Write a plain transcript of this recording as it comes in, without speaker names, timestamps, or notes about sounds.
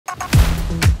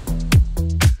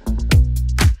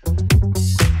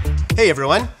Hey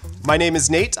everyone, my name is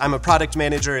Nate. I'm a product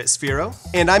manager at Sphero,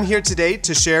 and I'm here today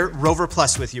to share Rover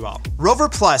Plus with you all. Rover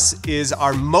Plus is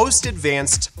our most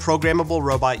advanced programmable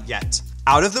robot yet.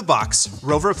 Out of the box,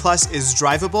 Rover Plus is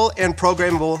drivable and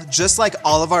programmable just like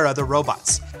all of our other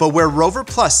robots. But where Rover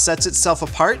Plus sets itself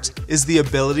apart is the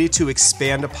ability to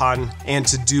expand upon and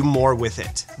to do more with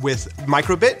it. With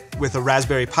microbit, with a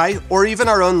Raspberry Pi, or even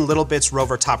our own Little Bits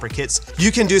Rover Topper kits,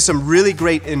 you can do some really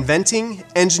great inventing,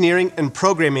 engineering, and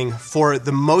programming for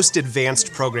the most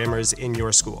advanced programmers in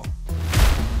your school.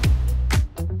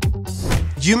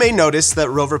 You may notice that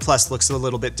Rover Plus looks a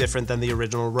little bit different than the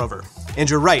original Rover. And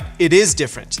you're right, it is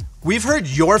different. We've heard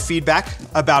your feedback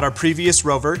about our previous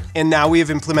Rover, and now we have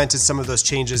implemented some of those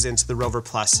changes into the Rover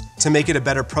Plus to make it a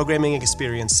better programming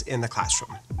experience in the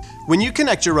classroom. When you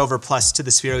connect your Rover Plus to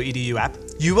the Sphero EDU app,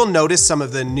 you will notice some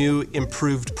of the new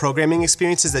improved programming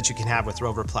experiences that you can have with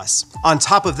Rover Plus. On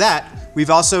top of that, we've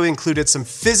also included some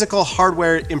physical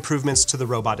hardware improvements to the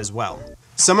robot as well.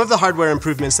 Some of the hardware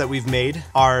improvements that we've made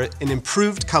are an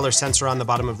improved color sensor on the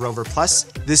bottom of Rover Plus.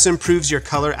 This improves your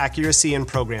color accuracy and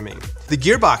programming. The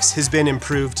gearbox has been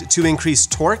improved to increase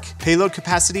torque, payload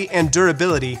capacity, and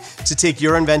durability to take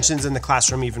your inventions in the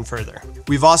classroom even further.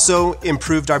 We've also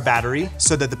improved our battery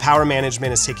so that the power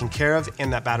management is taken care of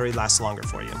and that battery lasts longer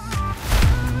for you.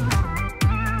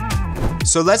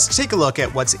 So let's take a look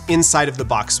at what's inside of the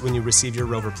box when you receive your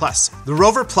Rover Plus. The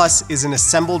Rover Plus is an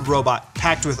assembled robot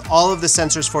packed with all of the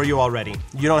sensors for you already.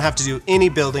 You don't have to do any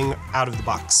building out of the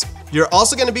box. You're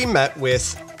also going to be met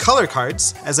with color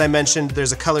cards. As I mentioned,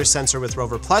 there's a color sensor with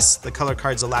Rover Plus. The color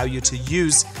cards allow you to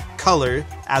use color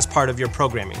as part of your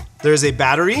programming. There's a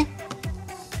battery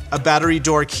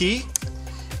door key,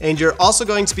 and you're also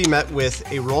going to be met with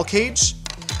a roll cage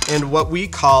and what we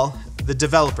call the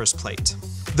developer's plate.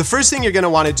 The first thing you're going to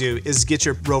want to do is get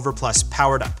your Rover Plus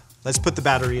powered up. Let's put the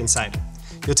battery inside.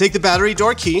 You'll take the battery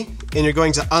door key and you're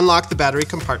going to unlock the battery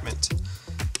compartment.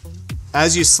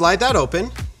 As you slide that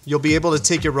open, you'll be able to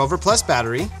take your Rover Plus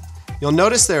battery. You'll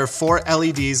notice there are 4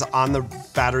 LEDs on the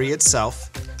battery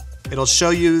itself. It'll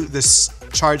show you this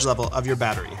charge level of your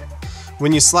battery.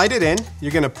 When you slide it in,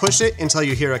 you're going to push it until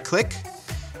you hear a click.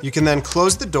 You can then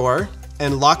close the door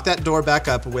and lock that door back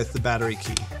up with the battery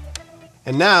key.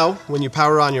 And now, when you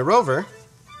power on your Rover,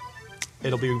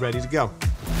 it'll be ready to go.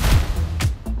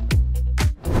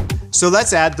 So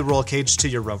let's add the roll cage to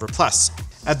your Rover Plus.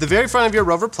 At the very front of your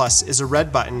Rover Plus is a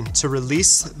red button to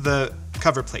release the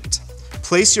cover plate.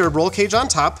 Place your roll cage on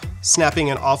top, snapping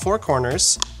in all 4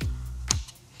 corners,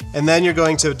 and then you're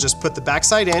going to just put the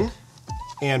backside in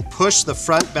and push the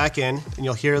front back in, and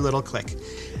you'll hear a little click.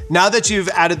 Now that you've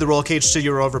added the roll cage to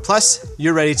your Rover Plus,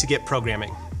 you're ready to get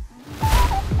programming.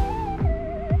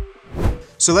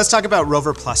 So let's talk about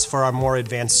Rover Plus for our more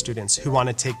advanced students who want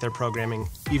to take their programming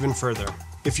even further.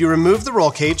 If you remove the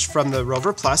roll cage from the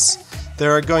Rover Plus,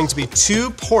 there are going to be 2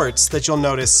 ports that you'll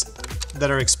notice that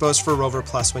are exposed for Rover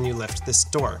Plus when you lift this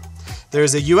door.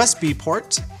 There's a USB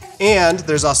port and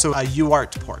there's also a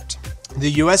UART port.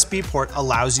 The USB port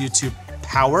allows you to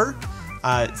power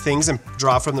things and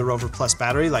draw from the Rover Plus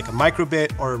battery like a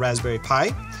microbit or a Raspberry Pi.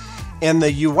 And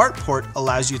the UART port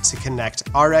allows you to connect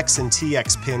RX and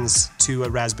TX pins to a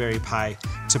Raspberry Pi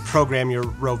to program your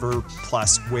Rover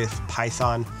Plus with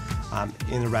Python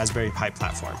in the Raspberry Pi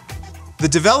platform. The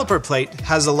developer plate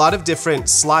has a lot of different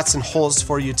slots and holes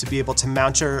for you to be able to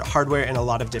mount your hardware in a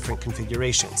lot of different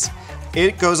configurations.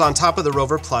 It goes on top of the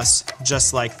Rover Plus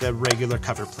just like the regular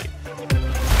cover plate.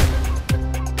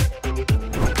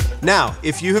 Now,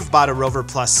 if you have bought a Rover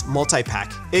Plus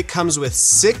multi-pack, it comes with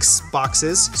 6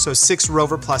 boxes, so 6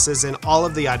 Rover Pluses and all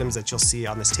of the items that you'll see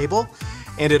on this table.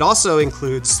 And it also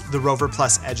includes the Rover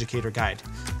Plus Educator Guide.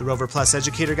 The Rover Plus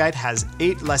Educator Guide has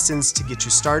 8 lessons to get you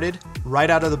started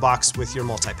right out of the box with your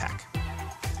multi-pack.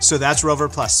 So that's Rover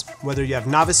Plus. Whether you have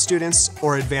novice students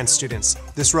or advanced students,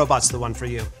 this robot's the one for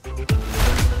you.